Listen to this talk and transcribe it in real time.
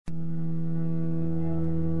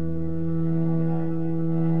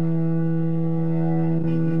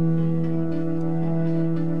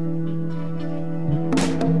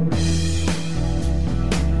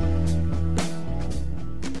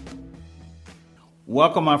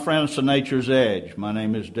Welcome, my friends, to Nature's Edge. My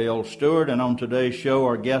name is Dale Stewart, and on today's show,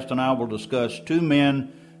 our guest and I will discuss two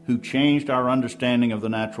men who changed our understanding of the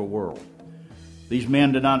natural world. These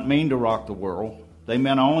men did not mean to rock the world. They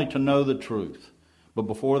meant only to know the truth. But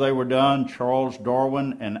before they were done, Charles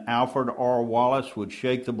Darwin and Alfred R. Wallace would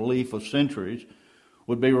shake the belief of centuries,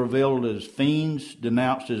 would be revealed as fiends,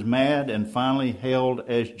 denounced as mad, and finally hailed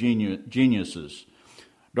as geniuses.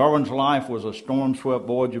 Darwin's life was a storm-swept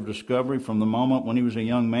voyage of discovery. From the moment when he was a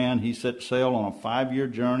young man, he set sail on a 5-year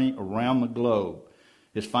journey around the globe.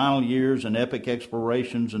 His final years in epic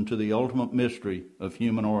explorations into the ultimate mystery of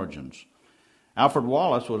human origins. Alfred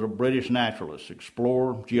Wallace was a British naturalist,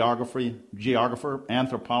 explorer, geographer,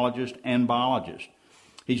 anthropologist, and biologist.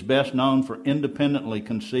 He's best known for independently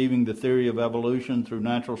conceiving the theory of evolution through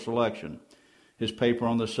natural selection. His paper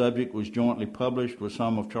on the subject was jointly published with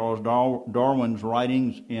some of Charles Darwin's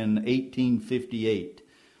writings in 1858.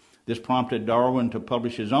 This prompted Darwin to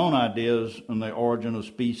publish his own ideas on the origin of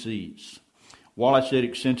species. Wallace did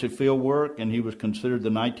extensive field work, and he was considered the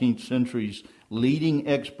 19th century's leading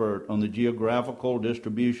expert on the geographical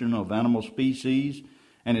distribution of animal species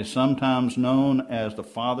and is sometimes known as the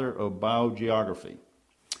father of biogeography.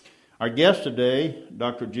 Our guest today,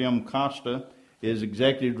 Dr. Jim Costa, is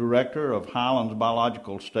Executive Director of Highlands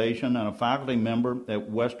Biological Station and a faculty member at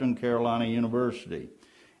Western Carolina University.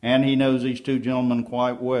 And he knows these two gentlemen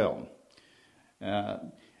quite well.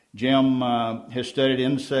 Jim has studied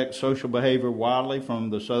insect social behavior widely from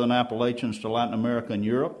the southern Appalachians to Latin America and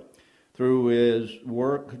Europe. Through his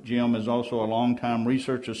work, Jim is also a longtime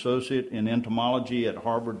research associate in entomology at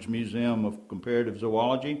Harvard's Museum of Comparative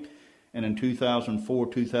Zoology, and in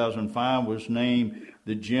 2004-2005 was named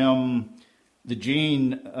the Jean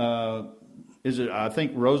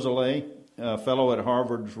Rosalie Fellow at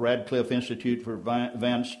Harvard's Radcliffe Institute for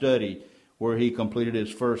Advanced Study, where he completed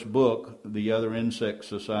his first book, The Other Insect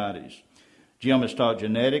Societies. Jim has taught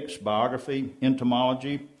genetics, biography,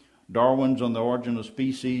 entomology, Darwin's on the Origin of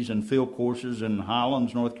Species, and field courses in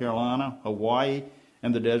Highlands, North Carolina, Hawaii,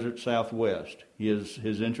 and the desert Southwest.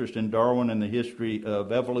 His interest in Darwin and the history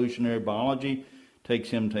of evolutionary biology takes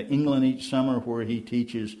him to England each summer, where he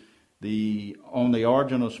teaches on the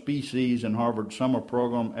origin of species in Harvard's summer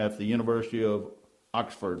program at the University of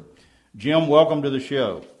Oxford. Jim, welcome to the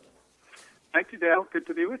show. Thank you, Dale. Good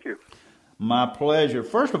to be with you. My pleasure.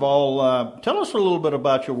 First of all, tell us a little bit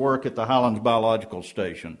about your work at the Highlands Biological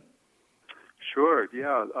Station. Sure.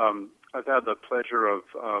 Yeah. I've had the pleasure of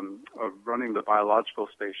running the biological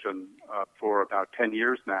station for about 10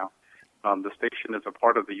 years now. The station is a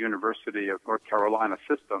part of the University of North Carolina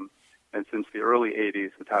system, and since the early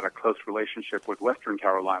 80s, it's had a close relationship with Western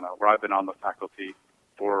Carolina, where I've been on the faculty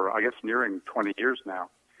for, I guess, nearing 20 years now.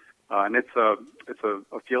 And it's a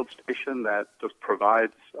field station that just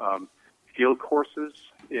provides field courses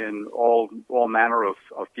in all manner of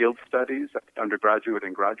field studies at the undergraduate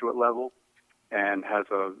and graduate level, and has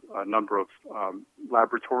a number of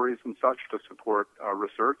laboratories and such to support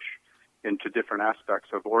research into different aspects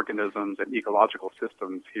of organisms and ecological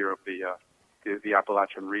systems here of the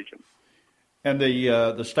Appalachian region. And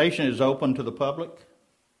the station is open to the public?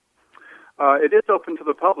 It is open to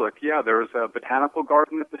the public, yeah. There is a botanical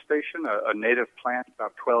garden at the station, a native plant,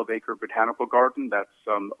 about 12-acre botanical garden that's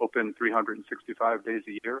open 365 days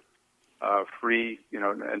a year, free,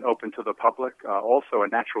 and open to the public. Also a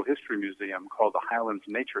natural history museum called the Highlands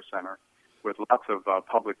Nature Center with lots of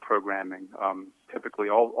public programming, typically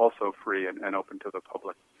also free and open to the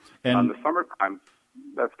public. And in the summertime,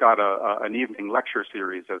 that's got an evening lecture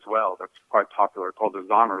series as well that's quite popular called the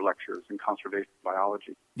Zahner Lectures in Conservation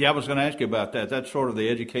Biology. Yeah, I was going to ask you about that. That's sort of the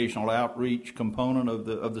educational outreach component of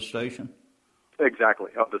the station? Exactly,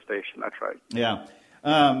 of the station, that's right. Yeah.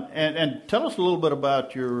 And tell us a little bit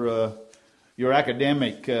about your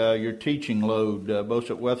academic, your teaching load, both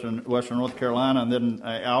at Western North Carolina, and then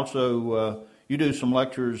also you do some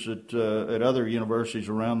lectures at other universities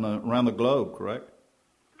around the globe, correct?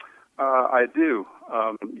 I do.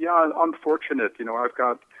 I'm fortunate. I've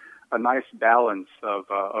got a nice balance of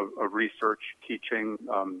research, teaching,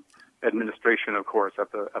 administration, of course,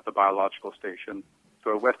 at the biological station.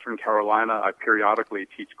 So at Western Carolina, I periodically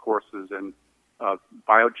teach courses in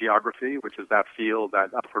biogeography, which is that field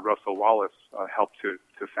that Alfred Russel Wallace helped to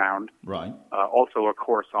found. Right. Also a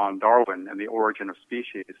course on Darwin and the origin of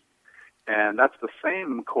species. And that's the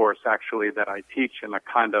same course, actually, that I teach in a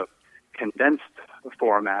kind of condensed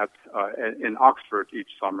format in Oxford each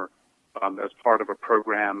summer as part of a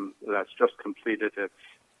program that's just completed its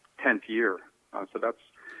 10th year. So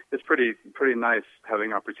it's pretty nice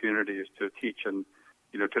having opportunities to teach in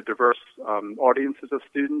to diverse audiences of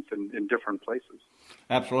students in different places.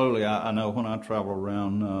 Absolutely. I know when I travel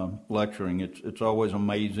around lecturing, it's always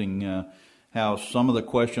amazing how some of the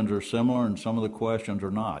questions are similar and some of the questions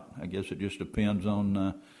are not. I guess it just depends on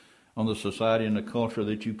the society and the culture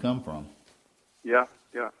that you come from. Yeah.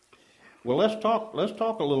 Well, let's talk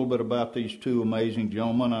a little bit about these two amazing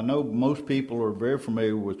gentlemen. I know most people are very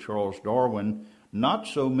familiar with Charles Darwin. Not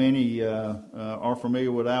so many are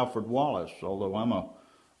familiar with Alfred Wallace, although I'm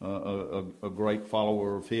a great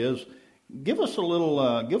follower of his. Give us a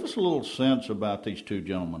little sense about these two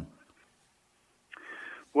gentlemen.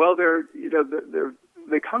 Well,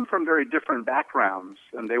 they come from very different backgrounds,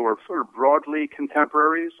 and they were sort of broadly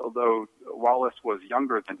contemporaries, although Wallace was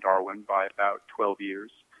younger than Darwin by about 12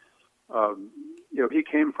 years. He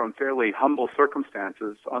came from fairly humble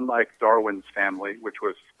circumstances, unlike Darwin's family, which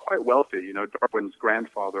was quite wealthy. Darwin's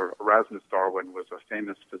grandfather, Erasmus Darwin, was a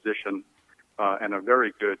famous physician and a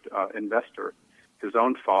very good investor. His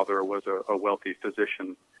own father was a wealthy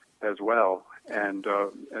physician as well, and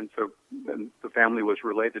so the family was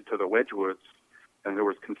related to the Wedgwoods, and there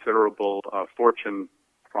was considerable fortune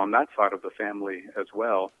from that side of the family as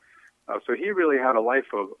well. So he really had a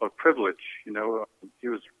life of privilege.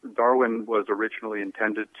 Darwin was originally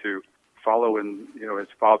intended to follow in his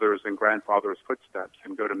father's and grandfather's footsteps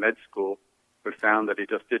and go to med school, but found that he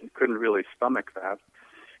just couldn't really stomach that.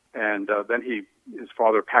 And then his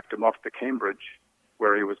father packed him off to Cambridge,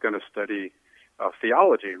 where he was going to study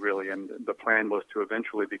theology, really, and the plan was to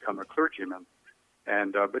eventually become a clergyman.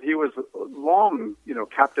 And but he was long,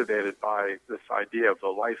 captivated by this idea of the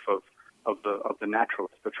life of the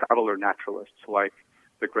naturalists, the traveler naturalists, like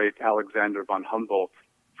the great Alexander von Humboldt,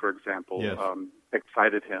 for example, yes.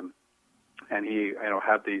 Excited him, and he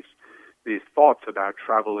had these thoughts about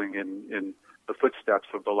traveling in the footsteps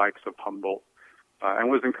of the likes of Humboldt,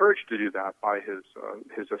 and was encouraged to do that by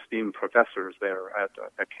his esteemed professors there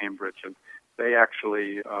at Cambridge, and they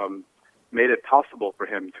actually made it possible for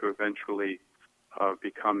him to eventually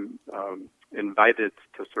become invited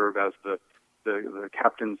to serve as the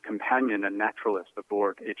captain's companion and naturalist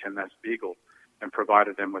aboard HMS Beagle, and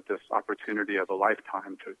provided him with this opportunity of a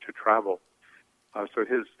lifetime to travel. So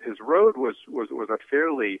his road was a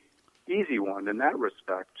fairly easy one in that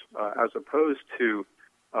respect, as opposed to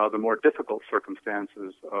the more difficult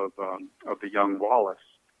circumstances of the young Wallace,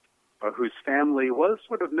 whose family was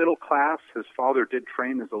sort of middle class. His father did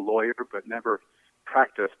train as a lawyer, but never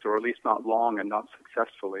practiced, or at least not long and not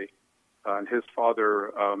successfully. And his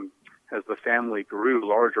father, as the family grew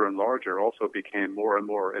larger and larger, also became more and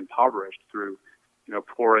more impoverished through,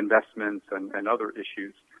 poor investments and other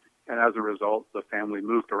issues. And as a result, the family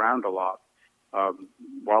moved around a lot.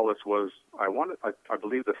 Wallace was, I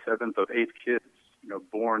believe, the seventh of 8 kids,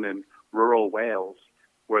 born in rural Wales,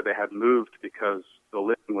 where they had moved because the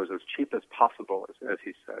living was as cheap as possible, as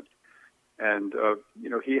he said. And,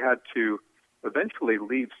 he had to eventually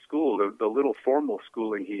leave school. The little formal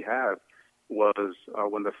schooling he had was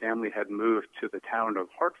when the family had moved to the town of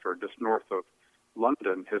Hartford, just north of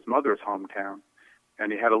London, his mother's hometown.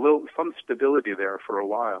 And he had some stability there for a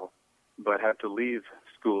while, but had to leave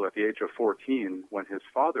school at the age of 14 when his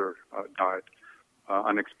father died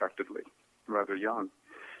unexpectedly, rather young.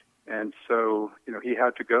 And so, he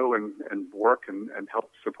had to go and work and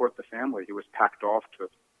help support the family. He was packed off to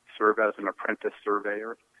serve as an apprentice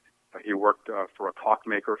surveyor. He worked for a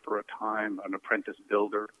clockmaker for a time, an apprentice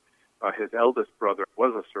builder. His eldest brother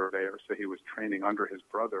was a surveyor, so he was training under his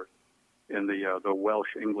brother in the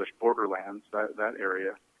Welsh-English borderlands, that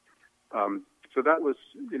area. So that was,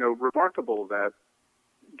 remarkable that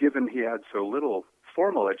given he had so little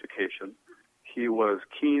formal education, he was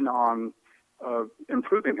keen on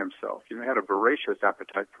improving himself. He had a voracious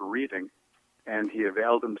appetite for reading, and he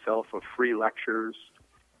availed himself of free lectures.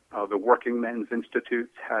 The Working Men's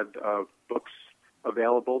Institutes had books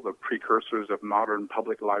available, the precursors of modern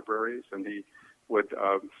public libraries, and he would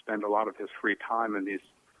spend a lot of his free time in these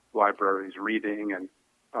libraries reading, and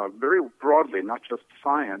very broadly, not just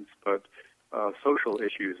science, but social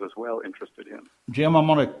issues as well interested him. Jim, I'm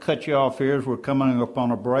going to cut you off here as we're coming up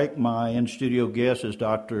on a break. My in-studio guest is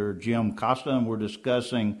Dr. Jim Costa, and we're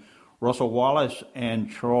discussing Russell Wallace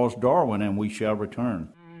and Charles Darwin, and we shall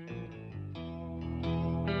return.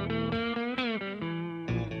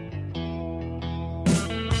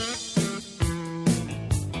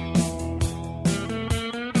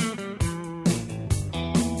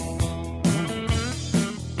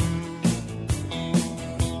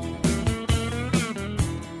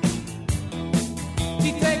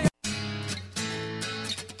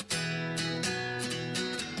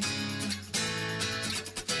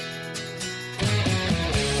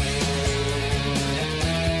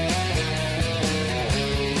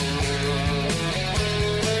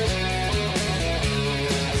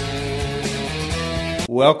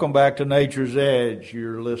 Welcome back to Nature's Edge.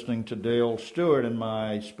 You're listening to Dale Stewart and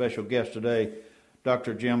my special guest today,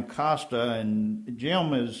 Dr. Jim Costa. And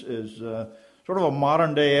Jim is sort of a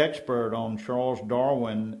modern-day expert on Charles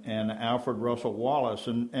Darwin and Alfred Russel Wallace.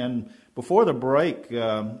 And before the break,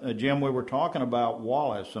 Jim, we were talking about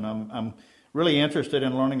Wallace, and I'm really interested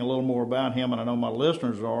in learning a little more about him, and I know my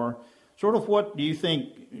listeners are. Sort of what do you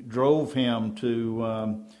think drove him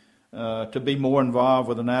to be more involved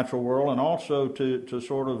with the natural world, and also to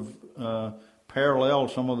sort of parallel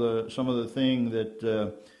some of the thing that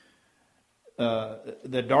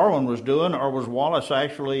Darwin was doing, or was Wallace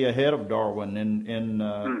actually ahead of Darwin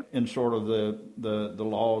in sort of the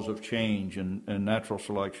laws of change and natural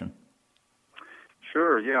selection?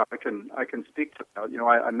 Sure, yeah, I can speak to that.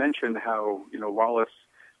 I mentioned how Wallace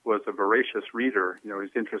was a voracious reader.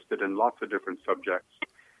 He's interested in lots of different subjects.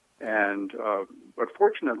 And but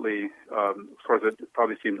fortunately, of course, it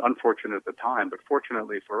probably seemed unfortunate at the time, but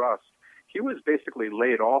fortunately for us, he was basically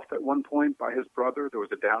laid off at one point by his brother. There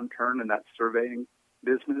was a downturn in that surveying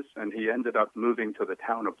business, and he ended up moving to the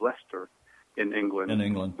town of Leicester in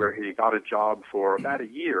England, where he got a job for about a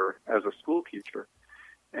year as a school teacher.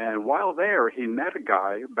 And while there, he met a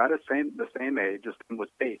guy about the same age as him was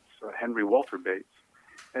Bates, Henry Walter Bates,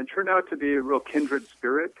 and turned out to be a real kindred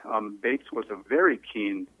spirit. Bates was a very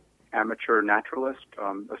keen amateur naturalist,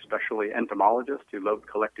 especially entomologist. He loved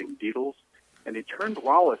collecting beetles. And he turned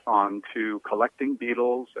Wallace on to collecting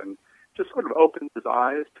beetles and just sort of opened his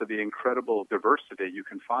eyes to the incredible diversity you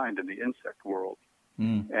can find in the insect world.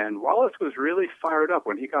 And Wallace was really fired up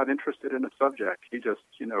when he got interested in a subject. He just,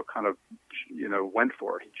 went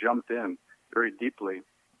for it. He jumped in very deeply,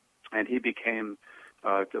 and he became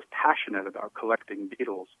just passionate about collecting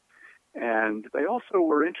beetles. And they also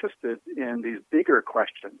were interested in these bigger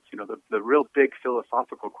questions, the real big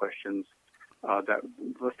philosophical questions that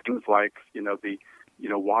the things like,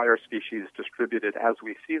 why are species distributed as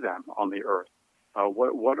we see them on the Earth?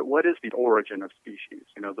 What is the origin of species?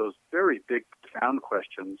 Those very big, profound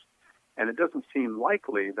questions. And it doesn't seem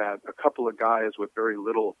likely that a couple of guys with very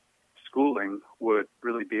little schooling would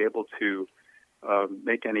really be able to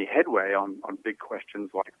make any headway on big questions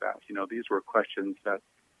like that. These were questions that,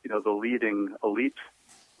 the leading elite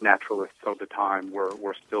naturalists of the time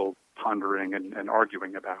were still pondering and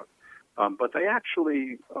arguing about. But they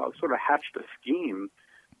actually sort of hatched a scheme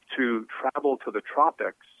to travel to the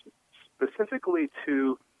tropics specifically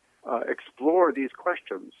to explore these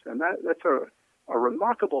questions. And that's a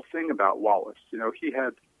remarkable thing about Wallace. He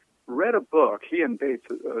had read a book, he and Bates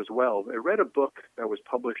as well, they read a book that was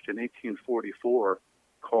published in 1844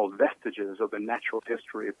 called Vestiges of the Natural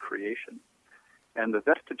History of Creation. And the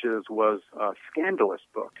Vestiges was a scandalous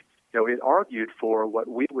book. It argued for what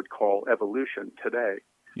we would call evolution today.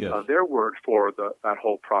 Yes. Their word for that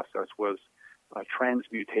whole process was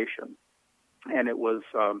transmutation, and it was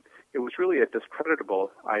really a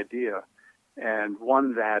discreditable idea, and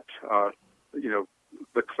one that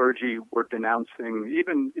the clergy were denouncing.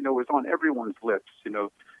 Even it was on everyone's lips.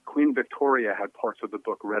 Queen Victoria had parts of the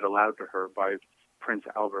book read aloud to her by Prince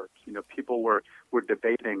Albert. People were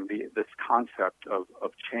debating this concept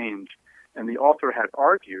of change, and the author had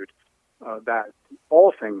argued that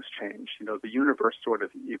all things change. The universe sort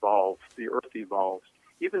of evolves, the earth evolves,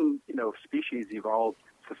 even, species evolve,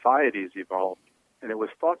 societies evolve. And it was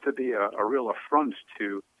thought to be a real affront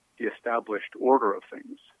to the established order of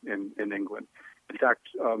things in England. In fact,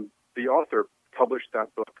 the author published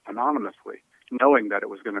that book anonymously, knowing that it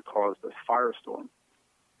was going to cause this firestorm.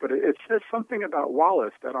 But it says something about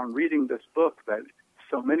Wallace that on reading this book that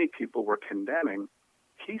so many people were condemning,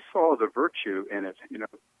 he saw the virtue in it.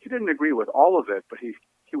 He didn't agree with all of it, but he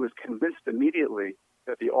was convinced immediately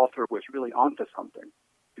that the author was really onto something.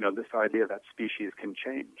 This idea that species can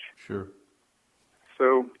change. Sure.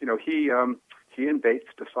 So, he and Bates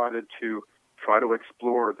decided to try to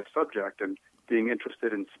explore the subject, and being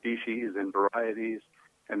interested in species and varieties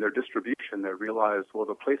and their distribution, they realized, well,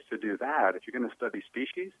 the place to do that, if you're going to study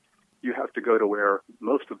species, you have to go to where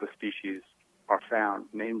most of the species are found,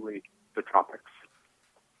 namely the tropics.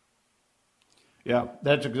 Yeah,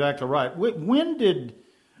 that's exactly right. When did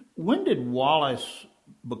Wallace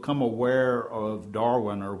become aware of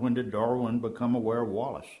Darwin, or when did Darwin become aware of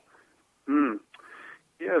Wallace?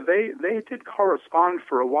 Yeah, they did correspond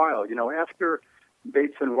for a while. After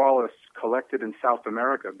Bates and Wallace collected in South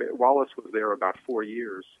America, Wallace was there about 4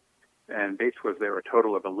 years, and Bates was there a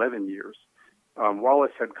total of 11 years.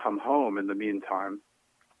 Wallace had come home in the meantime.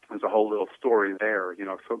 There's a whole little story there,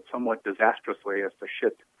 somewhat disastrously, as the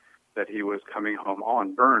ship that he was coming home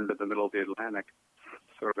on burned in the middle of the Atlantic.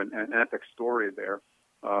 Sort of an epic story there.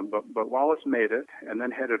 But Wallace made it and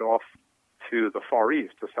then headed off to the Far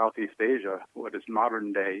East, to Southeast Asia, what is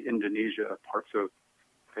modern-day Indonesia, parts of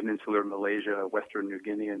peninsular Malaysia, Western New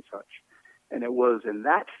Guinea, and such. And it was in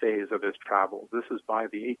that phase of his travels, this is by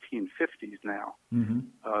the 1850s now,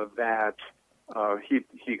 that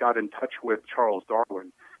he got in touch with Charles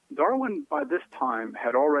Darwin. Darwin, by this time,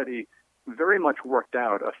 had already very much worked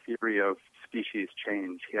out a theory of species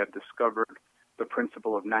change. He had discovered the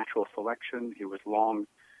principle of natural selection. He was long,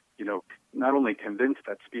 not only convinced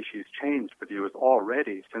that species changed, but he was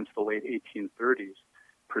already, since the late 1830s,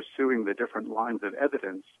 pursuing the different lines of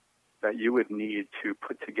evidence that you would need to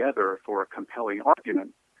put together for a compelling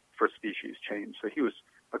argument for species change. So he was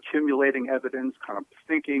accumulating evidence, kind of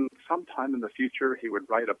thinking sometime in the future he would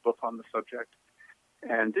write a book on the subject,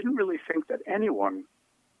 and didn't really think that anyone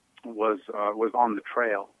was on the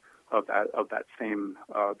trail of that same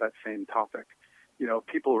topic.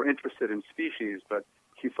 People were interested in species, but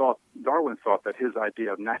Darwin thought that his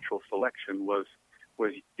idea of natural selection was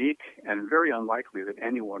unique and very unlikely that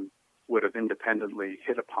anyone would have independently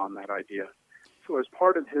hit upon that idea. So as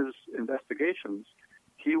part of his investigations,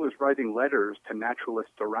 he was writing letters to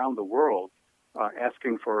naturalists around the world,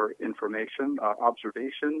 asking for information,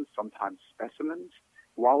 observations, sometimes specimens.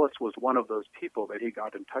 Wallace was one of those people that he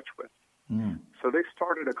got in touch with. So they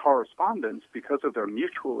started a correspondence because of their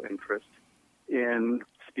mutual interest in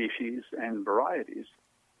species and varieties.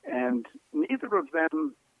 And neither of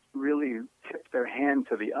them really tipped their hand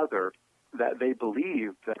to the other that they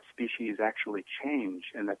believed that species actually change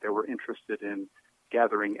and that they were interested in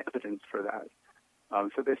gathering evidence for that.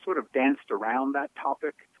 So they sort of danced around that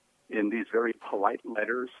topic in these very polite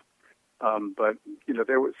letters. But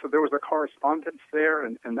there was a correspondence there,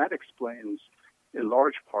 and that explains in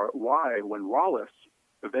large part why, when Wallace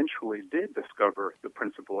eventually did discover the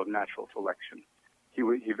principle of natural selection,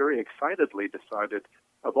 he very excitedly decided,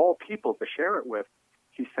 of all people to share it with,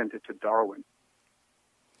 he sent it to Darwin.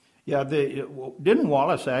 Yeah, didn't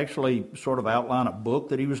Wallace actually sort of outline a book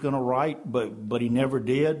that he was going to write, but he never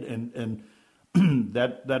did, and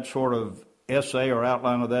that sort of essay or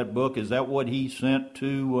outline of that book, is that what he sent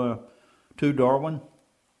to Darwin?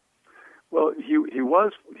 Well, he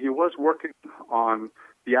was working on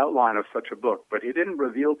the outline of such a book, but he didn't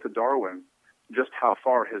reveal to Darwin just how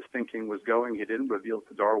far his thinking was going. He didn't reveal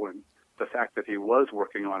to Darwin the fact that he was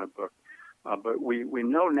working on a book. But we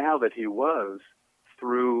know now that he was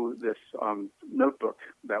through this notebook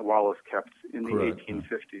that Wallace kept in the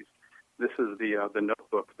 1850s. This is the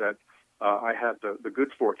notebook that I had the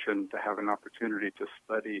good fortune to have an opportunity to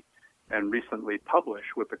study and recently publish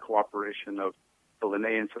with the cooperation of the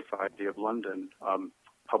Linnaean Society of London,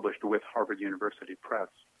 published with Harvard University Press.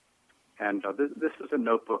 And this is a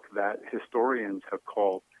notebook that historians have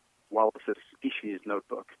called Wallace's species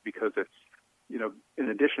notebook because it's, in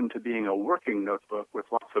addition to being a working notebook with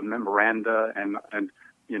lots of memoranda and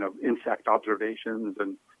insect observations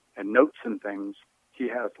and notes and things, he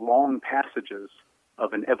has long passages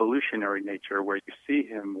of an evolutionary nature where you see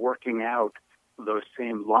him working out those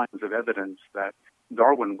same lines of evidence that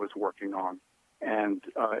Darwin was working on. And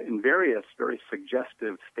in various very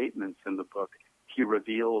suggestive statements in the book, he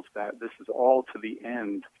reveals that this is all to the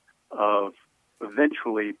end of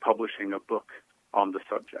eventually publishing a book on the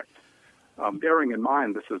subject. Bearing in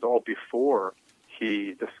mind, this is all before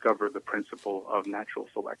he discovered the principle of natural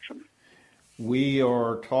selection. We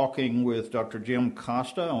are talking with Dr. Jim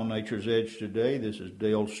Costa on Nature's Edge today. This is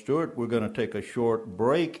Dale Stewart. We're going to take a short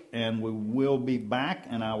break, and we will be back,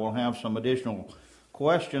 and I will have some additional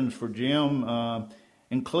questions for Jim,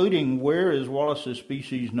 including where is Wallace's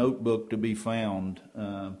species notebook to be found?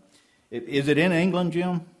 Is it in England,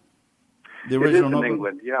 Jim? The original it is notebook? in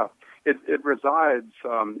England, yeah. It resides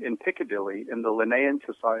in Piccadilly in the Linnaean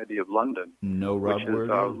Society of London, which is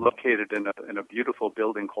located in a beautiful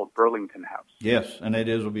building called Burlington House. Yes, and it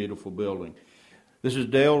is a beautiful building. This is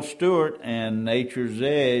Dale Stewart and Nature's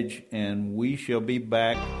Edge, and we shall be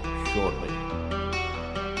back shortly.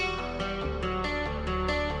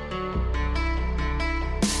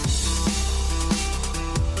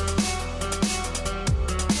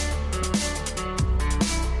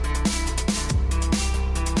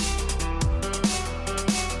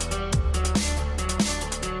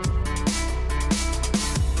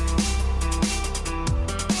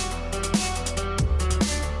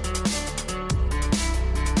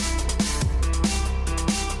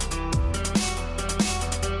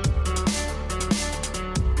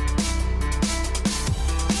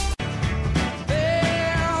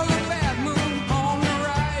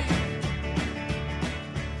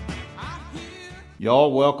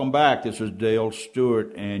 Y'all, welcome back. This is Dale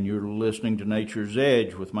Stewart, and you're listening to Nature's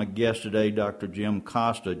Edge with my guest today, Dr. Jim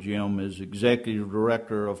Costa. Jim is Executive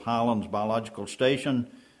Director of Highlands Biological Station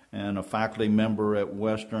and a faculty member at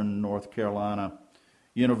Western North Carolina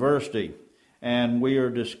University. And we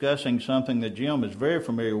are discussing something that Jim is very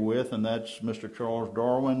familiar with, and that's Mr. Charles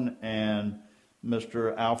Darwin and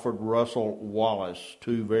Mr. Alfred Russel Wallace,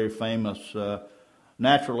 two very famous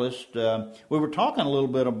naturalist. We were talking a little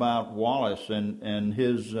bit about Wallace and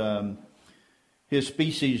his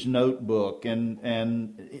species notebook, and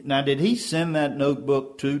now did he send that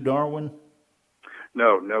notebook to Darwin?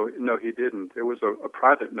 No, he didn't. It was a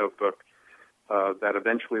private notebook that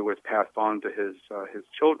eventually was passed on to his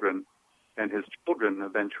children, and his children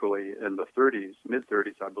eventually in the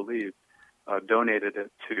mid-30s, I believe, donated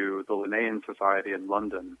it to the Linnaean Society in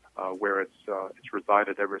London, where it's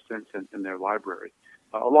resided ever since in their library,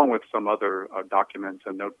 along with some other documents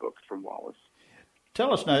and notebooks from Wallace.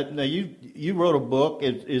 Tell us now you wrote a book.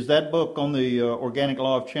 Is that book on the organic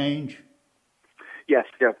law of change? Yes,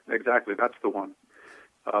 exactly. That's the one.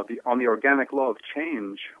 On the organic law of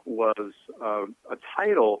change was a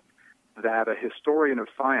title that a historian of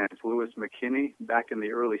science, Louis McKinney, back in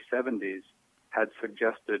the early 70s, had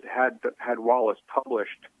suggested, had Wallace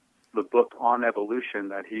published the book on evolution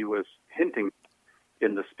that he was hinting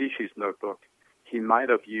in the species notebook, he might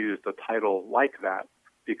have used a title like that,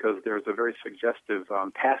 because there's a very suggestive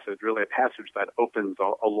passage, really a passage that opens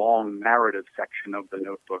a long narrative section of the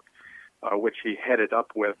notebook, which he headed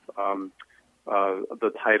up with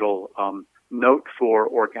the title Note for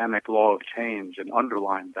Organic Law of Change, and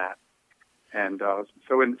underlined that. And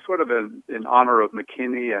so in honor of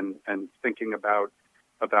McKinney and thinking about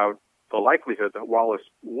the likelihood that Wallace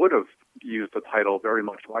would have used a title very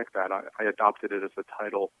much like that, I adopted it as a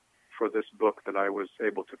title for this book that I was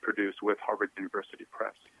able to produce with Harvard University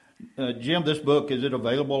Press. Jim, this book, is it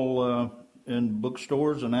available in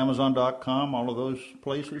bookstores and Amazon.com, all of those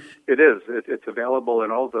places? It is. It's available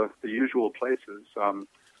in all the usual places,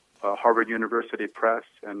 Harvard University Press,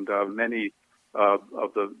 and many of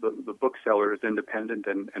the booksellers, independent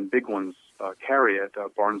and big ones, carry it.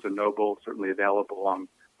 Barnes & Noble, certainly available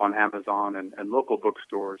on Amazon, and local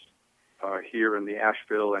bookstores here in the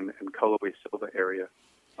Asheville and Cullowhee Silva area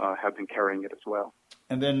have been carrying it as well.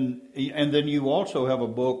 And then you also have a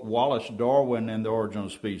book, Wallace, Darwin, and the Origin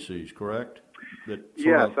of Species, correct?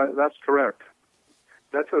 That's correct.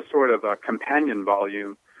 That's a sort of a companion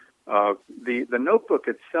volume. The notebook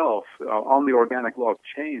itself, on the organic law of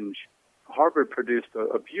change, Harvard produced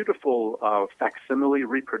a beautiful facsimile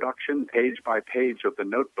reproduction, page by page, of the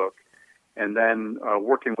notebook. And then,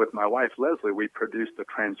 working with my wife, Leslie, we produced a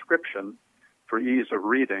transcription for ease of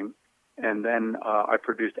reading. And then I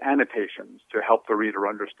produced annotations to help the reader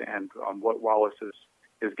understand what Wallace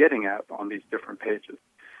is getting at on these different pages.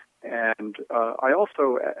 And I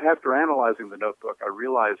also, after analyzing the notebook, I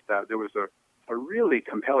realized that there was a really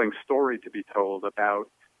compelling story to be told about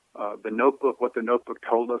the notebook, what the notebook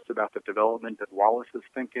told us about the development of Wallace's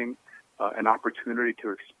thinking, an opportunity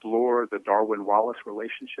to explore the Darwin-Wallace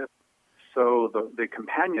relationship. So the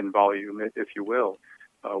companion volume, if you will,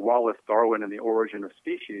 Wallace, Darwin, and the Origin of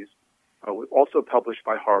Species, also published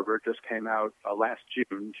by Harvard, just came out last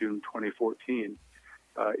June 2014,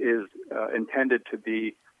 is intended to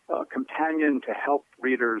be a companion to help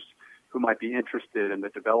readers who might be interested in the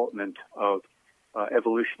development of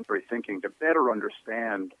evolutionary thinking to better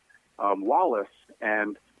understand Wallace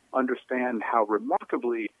and understand how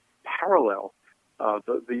remarkably parallel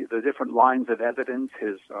the different lines of evidence,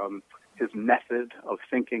 his method of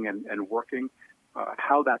thinking and working,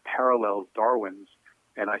 how that parallels Darwin's,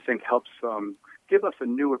 and I think helps give us a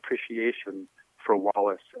new appreciation for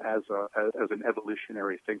Wallace as an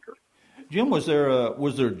evolutionary thinker. Jim, was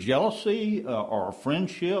there jealousy or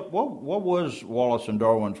friendship? What was Wallace and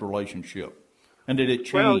Darwin's relationship, and did it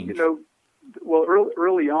change?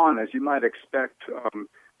 Early on, as you might expect,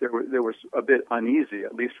 there was a bit uneasy,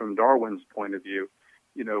 at least from Darwin's point of view.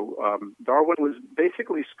 Darwin was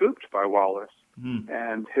basically scooped by Wallace,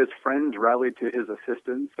 and his friends rallied to his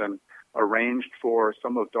assistance and arranged for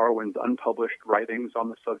some of Darwin's unpublished writings on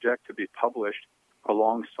the subject to be published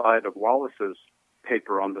alongside of Wallace's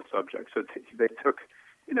paper on the subject. So they took,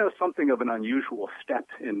 something of an unusual step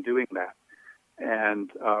in doing that.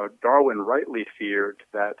 And Darwin rightly feared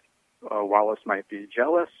that Wallace might be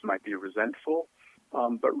jealous, might be resentful,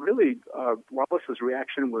 but really Wallace's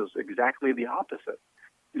reaction was exactly the opposite.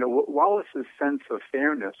 Wallace's sense of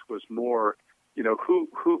fairness was more,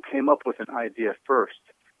 who came up with an idea first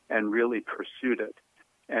and really pursued it.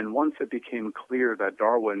 And once it became clear that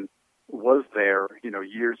Darwin was there,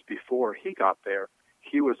 years before he got there,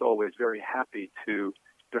 he was always very happy to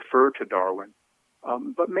defer to Darwin,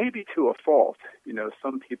 but maybe to a fault.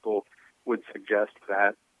 Some people would suggest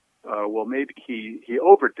that, well, maybe he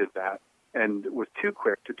overdid that and was too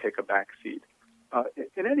quick to take a back seat.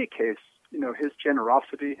 In any case, his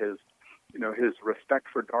generosity, his respect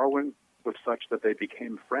for Darwin was such that they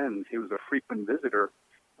became friends. He was a frequent visitor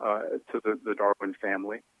to the Darwin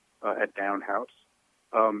family at Down House.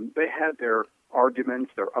 They had their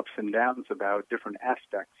arguments, their ups and downs about different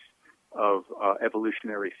aspects of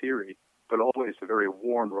evolutionary theory, but always a very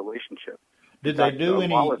warm relationship. Did they do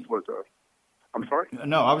any? Wallace was I'm sorry?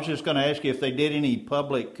 No, I was just going to ask you if they did any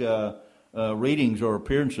public readings or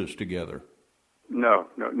appearances together. No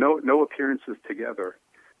appearances together.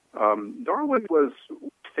 Darwin was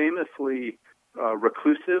famously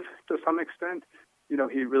reclusive to some extent.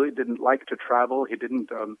 He really didn't like to travel. He didn't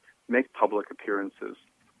make public appearances.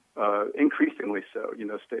 Increasingly so,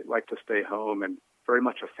 like to stay home, and very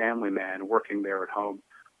much a family man working there at home.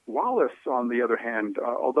 Wallace, on the other hand,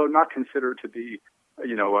 although not considered to be,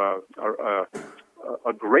 a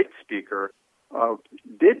great speaker,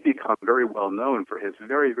 did become very well known for his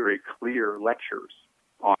very, very clear lectures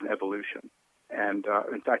on evolution. And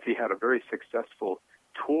in fact, he had a very successful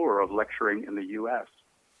tour of lecturing in the U.S.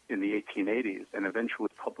 in the 1880s, and eventually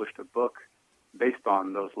published a book based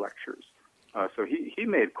on those lectures. So he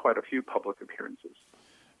made quite a few public appearances.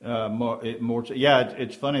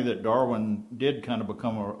 It's funny that Darwin did kind of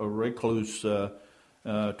become a recluse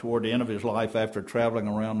toward the end of his life after traveling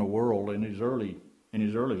around the world in his early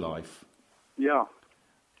life. Yeah.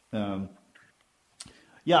 I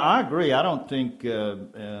agree. I don't think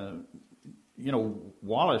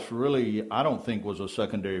Wallace really, I don't think, was a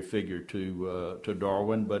secondary figure to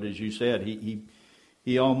Darwin. But as you said,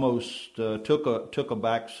 he almost took a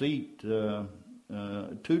back seat to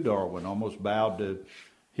Darwin, almost bowed to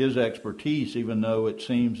his expertise, even though it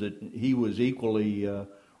seems that he was equally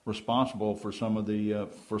responsible for some of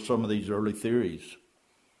these early theories.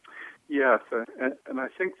 Yes, and I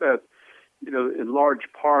think that in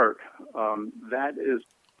large part that is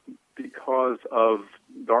because of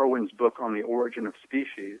Darwin's book on the origin of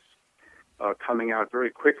species, coming out very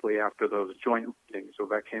quickly after those joint readings. So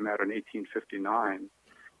that came out in 1859.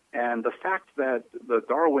 And the fact that the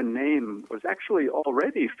Darwin name was actually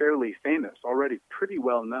already fairly famous, already pretty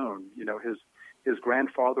well known. His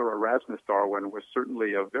grandfather, Erasmus Darwin, was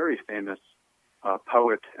certainly a very famous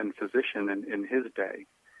poet and physician in his day.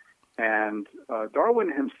 And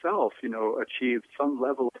Darwin himself, achieved some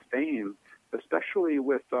level of fame, especially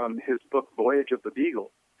with his book Voyage of the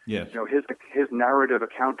Beagle. Yes. His narrative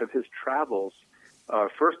account of his travels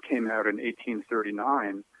first came out in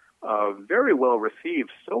 1839. Very well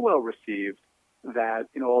received, so well received that,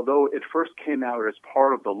 although it first came out as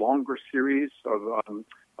part of the longer series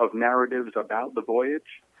of narratives about the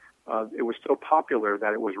voyage, it was so popular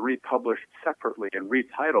that it was republished separately and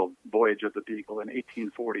retitled Voyage of the Beagle in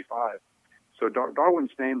 1845. So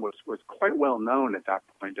Darwin's name was quite well known at that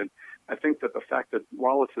point, and I think that the fact that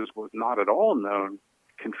Wallace's was not at all known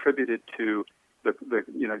contributed to the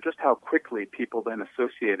just how quickly people then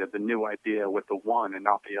associated the new idea with the one and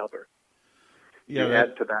not the other. Yeah, you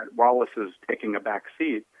add to that Wallace's taking a back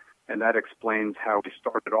seat, and that explains how he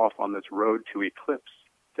started off on this road to eclipse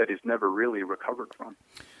that he's never really recovered from.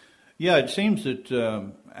 Yeah, it seems that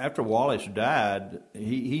after Wallace died,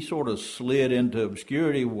 he sort of slid into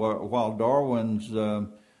obscurity while Darwin's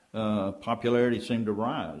popularity seemed to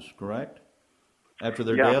rise, correct? After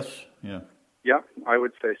their deaths? Yeah. Yeah, I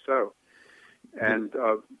would say so. And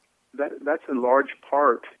that's in large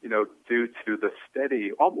part, due to the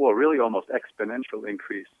steady, really almost exponential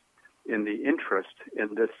increase in the interest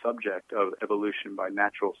in this subject of evolution by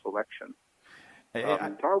natural selection.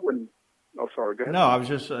 Darwin... Oh, sorry, go ahead. No, I was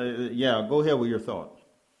just, go ahead with your thought.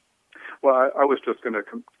 Well, I was just going to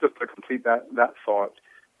complete that thought,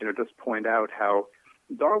 just point out how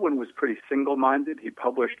Darwin was pretty single-minded. He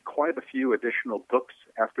published quite a few additional books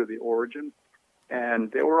after the origin,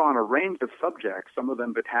 and they were on a range of subjects, some of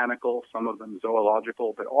them botanical, some of them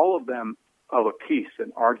zoological, but all of them of a piece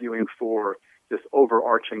and arguing for this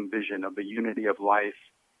overarching vision of the unity of life,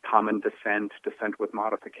 common descent with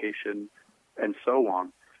modification, and so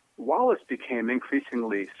on. Wallace became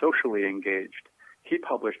increasingly socially engaged. He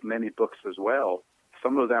published many books as well.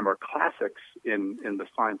 Some of them are classics in the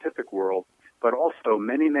scientific world, but also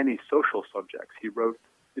many, many social subjects. He wrote,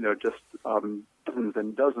 just dozens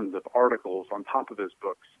and dozens of articles on top of his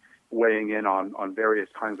books, weighing in on various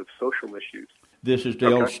kinds of social issues. This is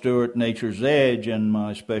Dale Stewart, Nature's Edge, and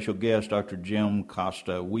my special guest, Dr. Jim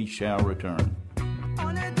Costa. We shall return.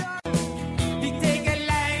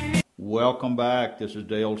 Welcome back. This is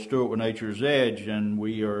Dale Stewart with Nature's Edge, and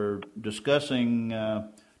we are discussing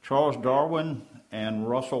Charles Darwin and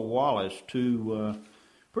Russell Wallace, two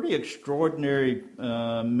pretty extraordinary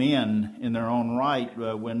men in their own right.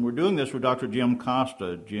 When we're doing this with Dr. Jim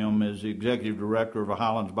Costa, Jim is the executive director of the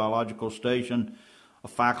Highlands Biological Station, a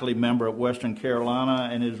faculty member at Western Carolina,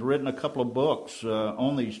 and has written a couple of books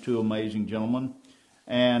on these two amazing gentlemen.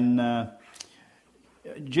 And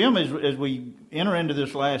Jim, as we enter into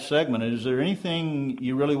this last segment, is there anything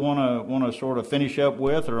you really want to sort of finish up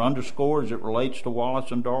with or underscore as it relates to Wallace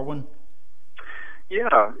and Darwin? Yeah.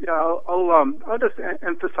 I'll just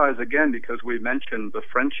emphasize again, because we mentioned the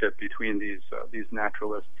friendship between these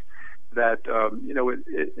naturalists, that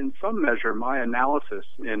in some measure, my analysis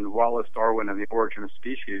in Wallace, Darwin, and the Origin of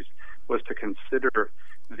Species was to consider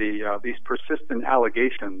these persistent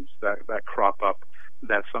allegations that crop up,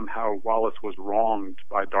 that somehow Wallace was wronged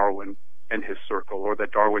by Darwin and his circle, or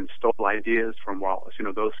that Darwin stole ideas from Wallace,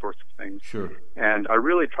 those sorts of things. Sure. And I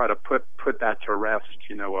really try to put that to rest,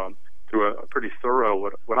 through a pretty thorough,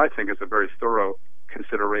 what I think is a very thorough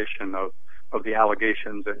consideration of the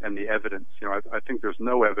allegations and the evidence. I think there's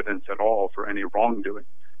no evidence at all for any wrongdoing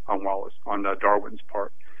on Darwin's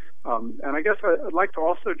part. And I guess I'd like to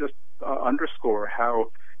also just underscore how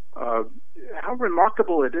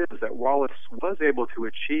remarkable it is that Wallace was able to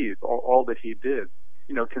achieve all that he did,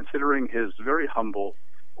 considering his very humble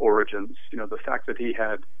origins, the fact that he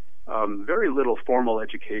had very little formal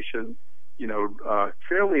education,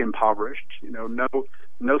 fairly impoverished,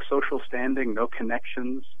 no social standing, no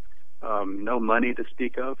connections, no money to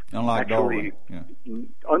speak of. Unlike Darwin. Yeah.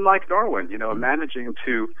 Unlike Darwin, managing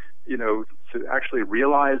to actually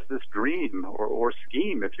realize this dream or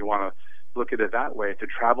scheme, if you want to look at it that way, to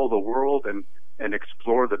travel the world and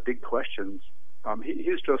explore the big questions.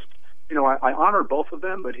 He's just, I honor both of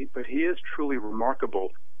them, but he is truly remarkable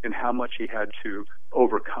in how much he had to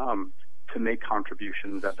overcome to make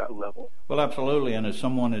contributions at that level. Well, absolutely, and as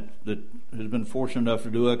someone that has been fortunate enough to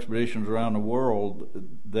do expeditions around the world,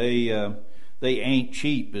 they ain't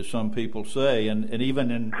cheap, as some people say, and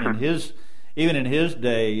even in his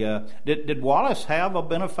day, did Wallace have a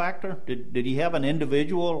benefactor? Did he have an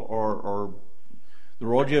individual or the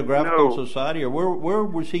Royal Geographical Society, or where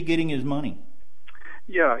was he getting his money?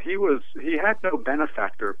 Yeah, he had no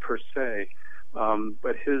benefactor per se,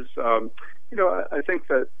 but his. I think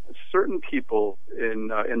that certain people in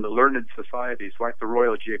the learned societies, like the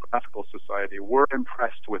Royal Geographical Society, were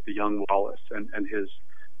impressed with the young Wallace and his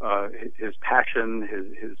passion,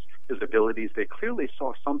 his abilities. They clearly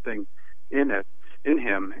saw something in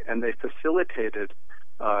him, and they facilitated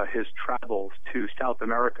his travels to South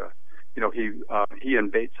America. He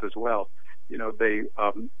and Bates as well. They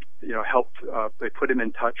helped. They put him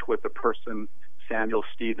in touch with the person, Samuel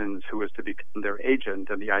Stevens, who was to become their agent,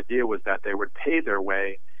 and the idea was that they would pay their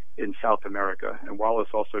way in South America. And Wallace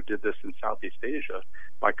also did this in Southeast Asia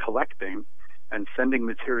by collecting and sending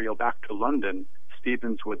material back to London.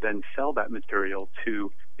 Stevens would then sell that material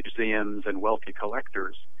to museums and wealthy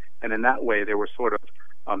collectors, and in that way they were sort of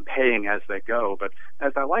paying as they go. But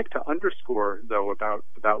as I like to underscore, though, about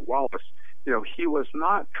Wallace, he was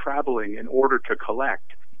not traveling in order to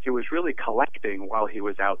collect. He was really collecting while he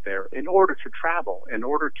was out there in order to travel, in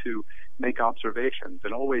order to make observations,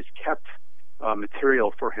 and always kept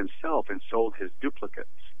material for himself and sold his duplicates.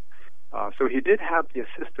 So he did have the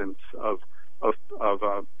assistance of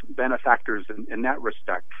benefactors in that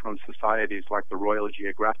respect from societies like the Royal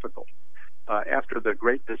Geographical. After the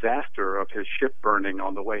great disaster of his ship burning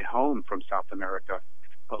on the way home from South America,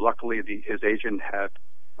 luckily his agent had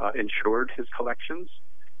insured his collections,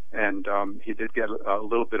 and he did get a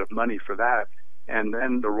little bit of money for that. And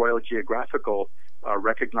then the Royal Geographical,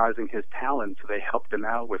 recognizing his talents, they helped him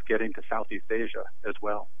out with getting to Southeast Asia as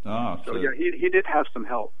well. So yeah, he did have some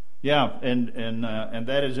help. Yeah, and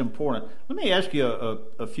that is important. Let me ask you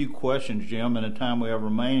a few questions, Jim, in the time we have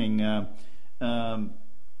remaining.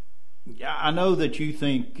 I know that you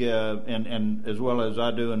think, and as well as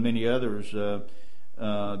I do and many others,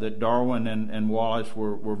 that Darwin and Wallace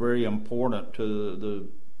were very important to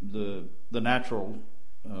the natural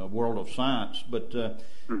world of science. But do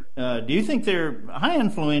you think how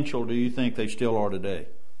influential do you think they still are today?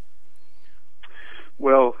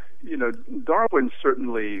 Well, Darwin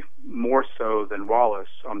certainly more so than Wallace.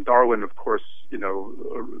 Darwin, of course,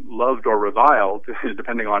 loved or reviled,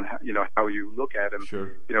 depending on how you look at him.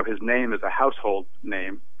 Sure. His name is a household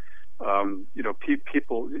name.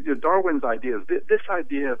 People. Darwin's ideas. This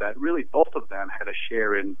idea that really both of them had a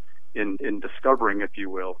share in discovering, if you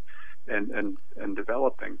will, and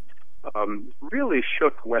developing, really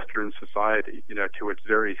shook Western society, to its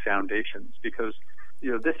very foundations. Because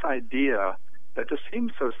this idea that just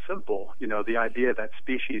seems so simple, the idea that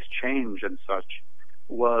species change and such,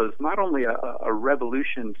 was not only a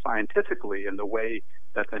revolution scientifically in the way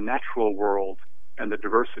that the natural world and the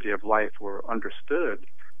diversity of life were understood,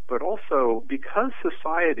 but also because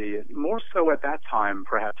society, more so at that time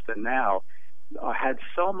perhaps than now, had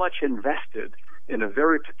so much invested in a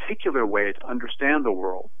very particular way to understand the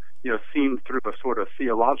world, seen through a sort of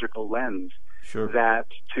theological lens. Sure. That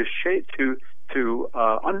to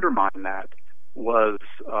undermine that was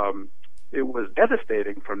it was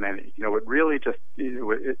devastating for many. It really just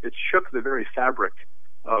it shook the very fabric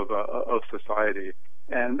of society,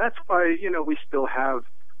 and that's why we still have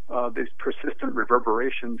these persistent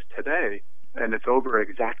reverberations today, and it's over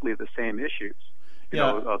exactly the same issues.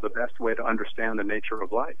 The best way to understand the nature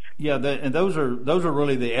of life. Yeah, and those are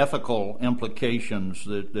really the ethical implications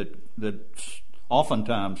that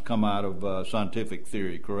oftentimes come out of scientific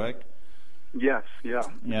theory. Correct? Yes. Yeah.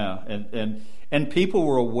 Yeah, and people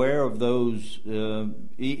were aware of those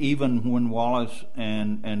even when Wallace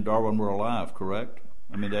and Darwin were alive. Correct?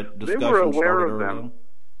 I mean, that discussion they were aware started of early them. On.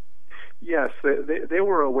 Yes, they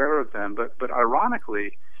were aware of them, but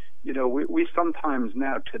ironically, we sometimes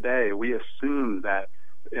now today we assume that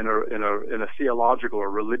in a theological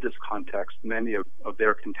or religious context, many of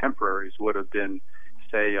their contemporaries would have been,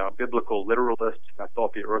 say, biblical literalists that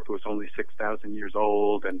thought the Earth was only 6,000 years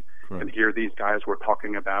old, and here these guys were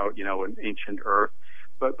talking about an ancient Earth.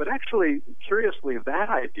 But actually, curiously, that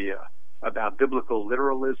idea about biblical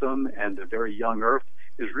literalism and the very young Earth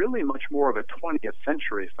is really much more of a 20th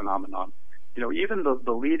century phenomenon. Even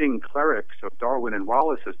the leading clerics of Darwin and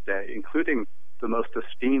Wallace's day, including the most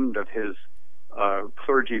esteemed of his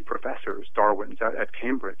clergy professors, Darwin's at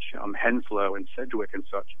Cambridge, Henslow and Sedgwick and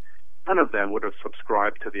such, none of them would have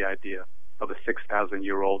subscribed to the idea of a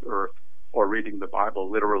 6,000-year-old Earth or reading the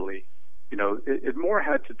Bible literally. It more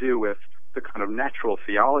had to do with the kind of natural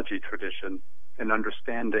theology tradition and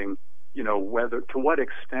understanding, whether to what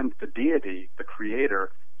extent the deity, the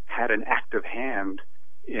creator, had an active hand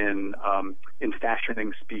in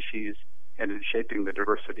fashioning species and in shaping the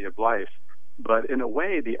diversity of life. But in a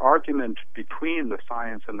way, the argument between the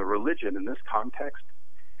science and the religion in this context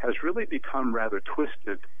has really become rather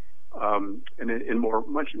twisted. In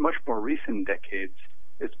much more recent decades,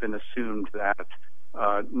 it's been assumed that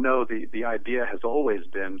no, the idea has always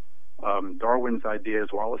been Darwin's ideas,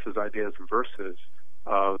 Wallace's ideas versus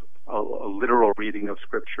a literal reading of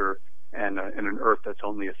Scripture and an Earth that's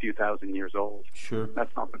only a few thousand years old. Sure.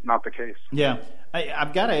 That's not the case. Yeah.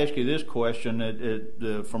 I've got to ask you this question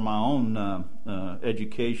from my own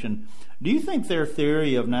education. Do you think their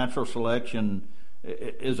theory of natural selection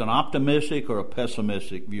is an optimistic or a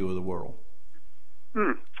pessimistic view of the world?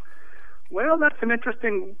 Well, that's an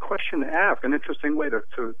interesting question to ask, an interesting way to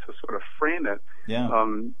sort of frame it. Yeah.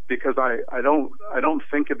 Because I don't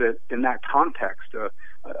think of it in that context.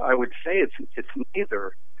 I would say it's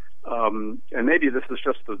neither. And maybe this is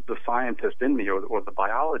just the scientist in me or the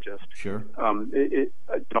biologist. Sure.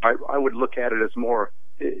 I would look at it as more,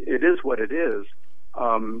 it is what it is.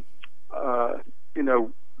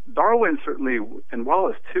 Darwin certainly, and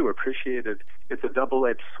Wallace too, appreciated it's a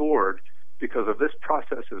double-edged sword, because if this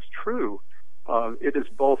process is true, it is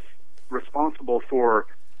both responsible for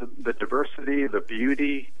the diversity, the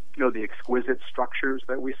beauty, the exquisite structures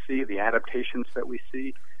that we see, the adaptations that we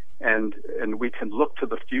see, and we can look to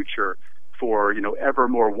the future for ever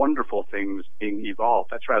more wonderful things being evolved.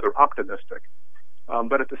 That's rather optimistic.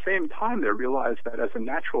 But at the same time, they realized that as a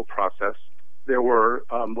natural process, there were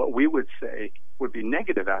what we would say would be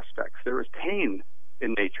negative aspects. There is pain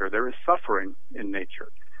in nature. There is suffering in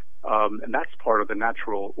nature. And that's part of the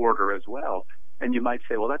natural order as well. And you might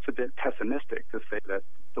say, well, that's a bit pessimistic to say that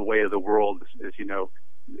the way of the world is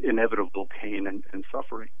inevitable pain and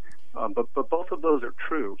suffering. But both of those are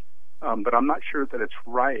true. But I'm not sure that it's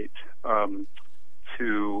right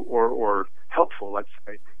to or helpful, let's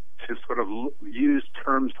say, to sort of use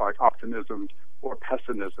terms like optimism or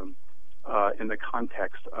pessimism in the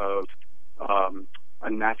context of a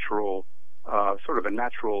natural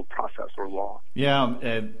process or law. Yeah,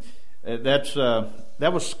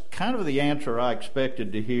 that was kind of the answer I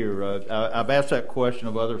expected to hear. I've asked that question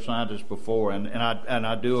of other scientists before, and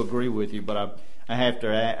I do agree with you, but I have to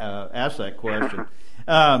ask that question.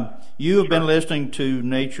 You have been listening to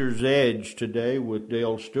Nature's Edge today with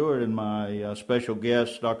Dale Stewart and my special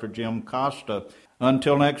guest, Dr. Jim Costa.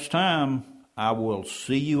 Until next time, I will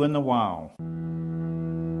see you in the wild.